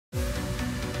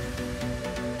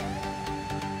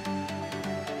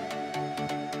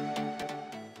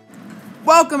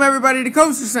Welcome everybody to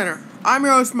Coaster Center. I'm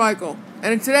your host Michael,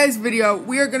 and in today's video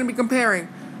we are going to be comparing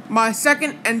my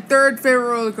second and third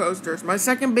favorite roller coasters. My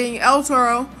second being El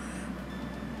Toro,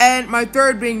 and my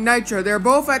third being Nitro. They're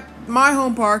both at my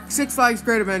home park, Six Flags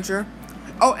Great Adventure.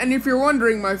 Oh, and if you're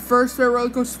wondering, my first favorite roller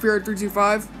coaster, Spirit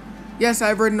 325. Yes,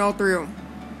 I've ridden all three of them.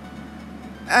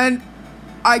 And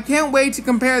I can't wait to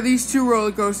compare these two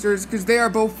roller coasters because they are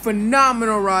both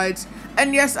phenomenal rides.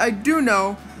 And yes, I do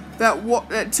know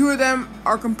that two of them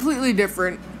are completely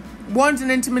different. One's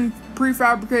an intimate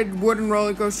prefabricated wooden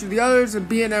roller coaster, the other is a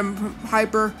B&M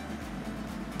Hyper.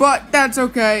 But that's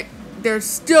okay. They're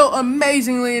still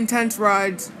amazingly intense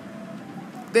rides.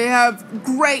 They have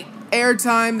great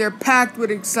airtime. They're packed with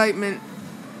excitement.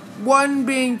 One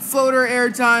being floater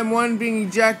airtime, one being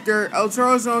ejector. El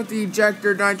Toro's the one with the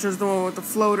ejector, Nitro's the one with the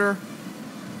floater.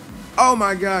 Oh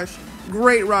my gosh,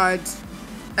 great rides.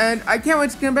 And I can't wait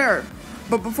to compare it.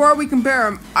 But before we compare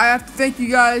them, I have to thank you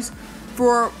guys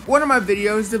for one of my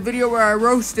videos, the video where I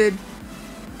roasted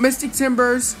Mystic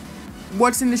Timber's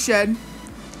What's in the Shed,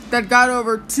 that got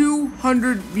over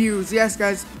 200 views. Yes,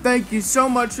 guys, thank you so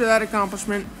much for that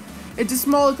accomplishment. It's a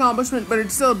small accomplishment, but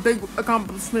it's still a big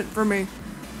accomplishment for me.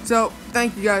 So,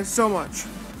 thank you guys so much.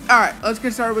 Alright, let's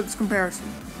get started with this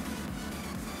comparison.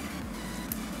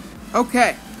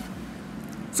 Okay.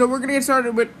 So, we're going to get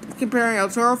started with comparing El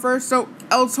Toro first. So,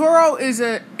 El Toro is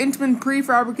an intimate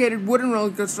prefabricated wooden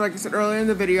roller coaster, like I said earlier in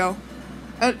the video.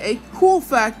 And a cool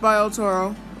fact about El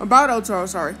Toro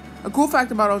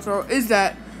is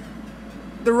that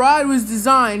the ride was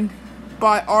designed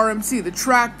by RMC. The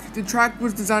track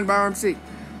was designed by RMC.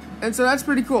 And so that's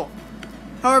pretty cool.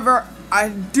 However, I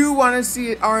do want to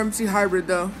see an RMC hybrid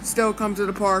though still come to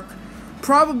the park.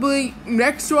 Probably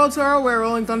next to El Toro where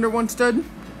Rolling Thunder once stood.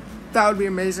 That would be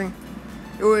amazing.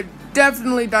 It would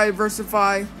definitely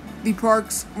diversify the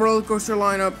park's roller coaster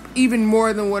lineup even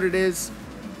more than what it is.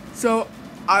 So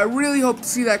I really hope to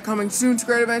see that coming soon to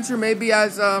Great Adventure, maybe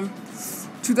as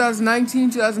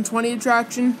 2019, 2020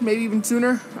 attraction, maybe even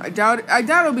sooner. I doubt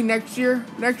it'll be next year.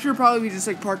 Next year probably be just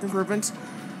like park improvements.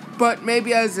 But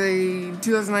maybe as a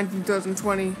 2019,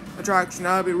 2020 attraction,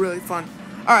 that would be really fun.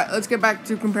 Alright, let's get back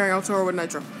to comparing El Toro with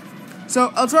Nitro.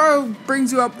 So, El Toro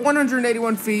brings you up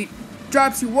 181 feet,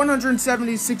 drops you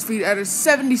 176 feet at a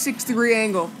 76-degree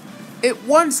angle. It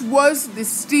once was the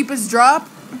steepest drop,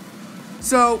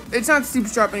 so it's not the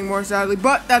steepest drop anymore, sadly,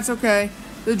 but that's okay.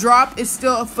 The drop is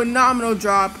still a phenomenal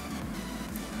drop.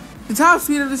 The top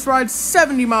speed of this ride is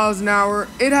 70 miles an hour.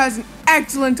 It has an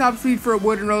excellent top speed for a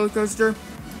wooden roller coaster.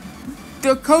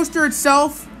 The coaster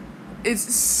itself is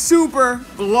super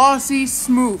glossy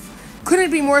smooth.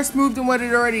 Couldn't be more smooth than what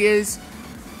it already is,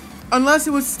 unless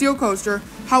it was a steel coaster.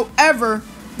 However,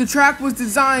 the track was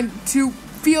designed to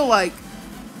feel like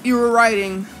you were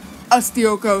riding a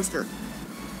steel coaster.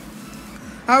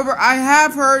 However, I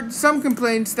have heard some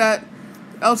complaints that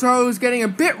El Toro is getting a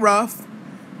bit rough,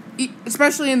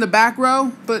 especially in the back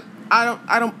row, but I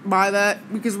don't buy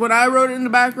that, because when I rode it in the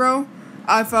back row,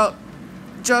 I felt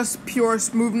just pure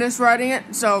smoothness riding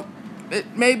it. So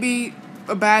it may be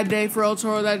a bad day for El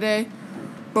Toro that day,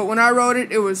 but when I rode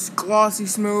it, it was glossy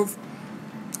smooth.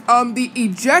 The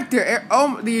ejector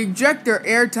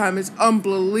airtime is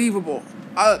unbelievable.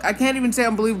 I can't even say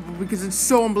unbelievable because it's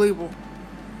so unbelievable.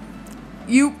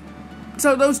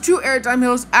 So those two airtime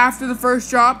hills after the first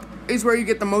drop is where you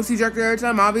get the most ejector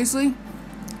airtime, obviously.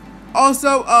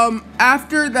 Also,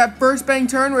 after that first bang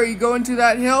turn where you go into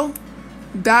that hill,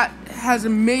 that has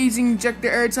amazing ejector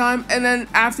airtime. And then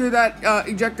after that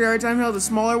ejector airtime hill, the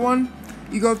smaller one,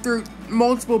 you go through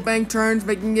multiple bank turns,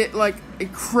 making it like a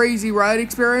crazy ride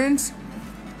experience.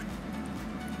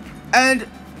 And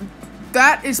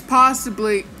that is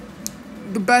possibly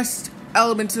the best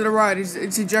element to the ride, is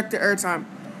its ejector airtime.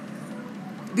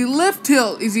 The lift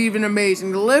hill is even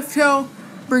amazing. The lift hill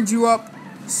brings you up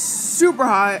super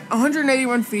high,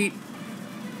 181 feet.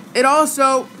 It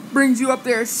also brings you up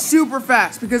there super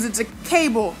fast because it's a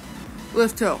cable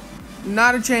lift hill,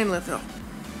 not a chain lift hill.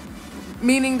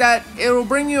 Meaning that it will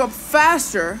bring you up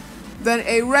faster than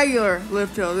a regular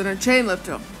lift hill, than a chain lift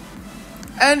hill.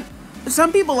 And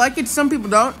some people like it, some people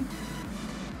don't.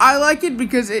 I like it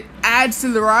because it adds to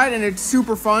the ride and it's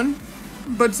super fun.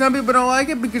 But some people don't like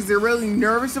it because they're really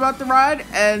nervous about the ride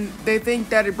and they think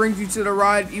that it brings you to the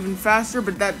ride even faster,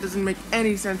 but that doesn't make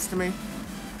any sense to me.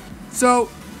 So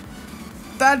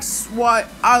that's why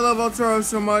I love El Toro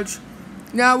so much.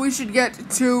 Now we should get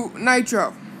to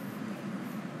Nitro.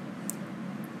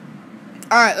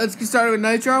 Alright, let's get started with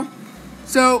Nitro.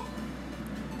 So,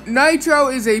 Nitro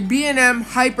is a B&M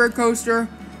Hyper coaster.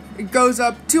 It goes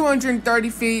up 230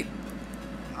 feet.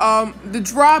 The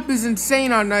drop is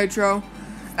insane on Nitro.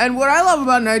 And what I love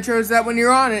about Nitro is that when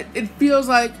you're on it, it feels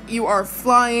like you are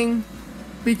flying,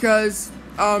 because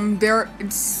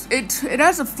it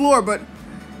has a floor, but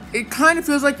it kind of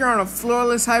feels like you're on a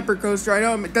floorless hypercoaster. I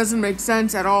know it doesn't make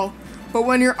sense at all, but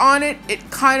when you're on it,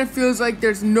 it kind of feels like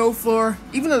there's no floor,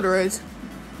 even though there is.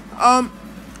 And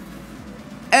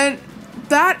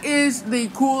that is the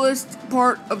coolest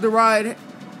part of the ride,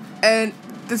 and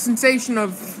the sensation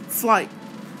of flight.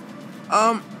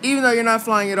 Even though you're not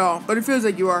flying at all, but it feels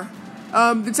like you are.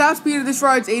 The top speed of this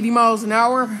ride is 80 miles an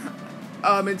hour.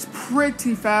 It's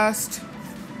pretty fast.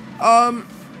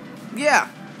 Yeah.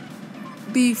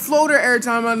 The floater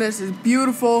airtime on this is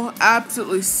beautiful,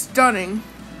 absolutely stunning.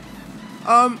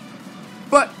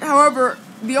 But, however,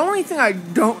 the only thing I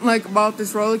don't like about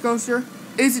this roller coaster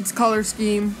is its color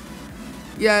scheme.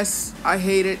 Yes, I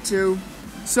hate it too.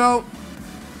 So,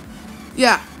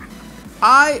 yeah.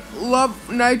 I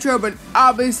love Nitro, but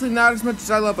obviously not as much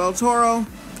as I love El Toro.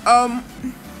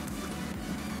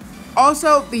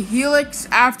 Also, the helix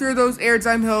after those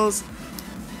airtime hills,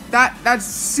 that's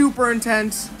super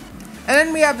intense. And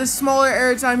then we have the smaller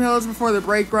airtime hills before the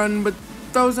brake run, but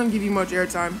those don't give you much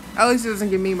airtime. At least it doesn't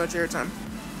give me much airtime.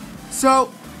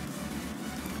 So,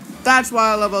 that's why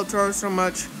I love El Toro so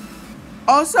much.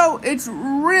 Also, it's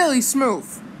really smooth.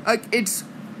 Like, it's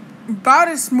about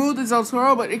as smooth as El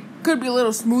Toro, but it could be a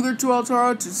little smoother to El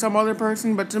Toro to some other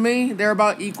person, but to me, they're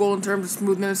about equal in terms of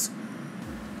smoothness.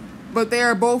 But they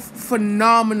are both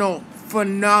phenomenal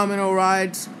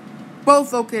rides.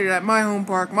 Both located at my home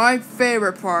park, my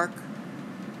favorite park.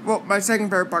 Well, my second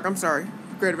favorite park, I'm sorry.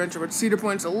 Great Adventure, but Cedar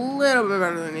Point's a little bit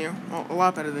better than you. Well, a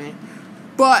lot better than you.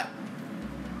 But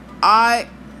I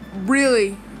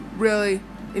really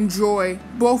enjoy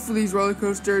both of these roller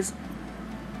coasters.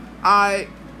 I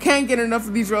can't get enough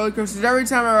of these roller coasters. Every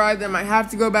time I ride them, I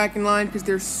have to go back in line because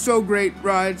they're so great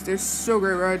rides. They're so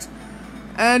great rides.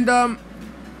 And,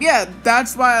 yeah,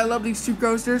 that's why I love these two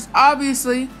coasters.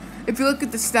 Obviously, if you look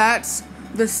at the stats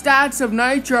of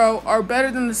Nitro are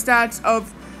better than the stats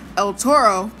of El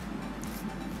Toro,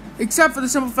 except for the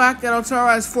simple fact that El Toro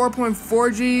has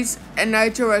 4.4 Gs and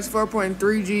Nitro has 4.3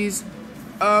 Gs.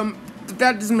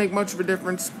 That doesn't make much of a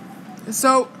difference.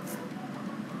 So,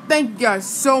 thank you guys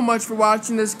so much for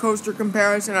watching this coaster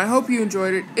comparison. I hope you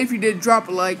enjoyed it. If you did, drop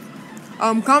a like.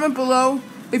 Comment below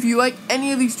if you like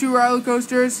any of these two roller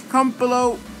coasters. Comment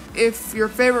below if your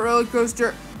favorite roller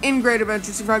coaster in Great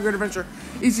Adventure, Great Adventure,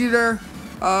 is either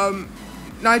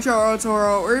Nitro or El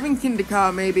Toro, or even Kingda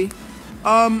Ka, maybe.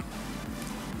 And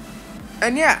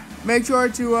yeah, make sure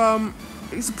to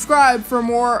subscribe for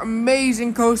more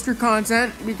amazing coaster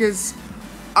content, because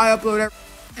I upload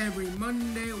every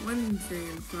Monday, Wednesday,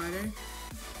 and Friday.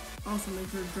 Also, make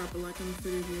sure to drop a like on this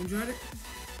video if you enjoyed it.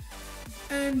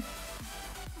 And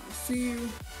I'll see you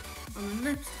on the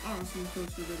next awesome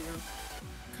coaster video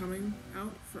coming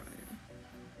out Friday.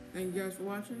 Thank you guys for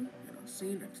watching, and I'll see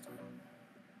you next time.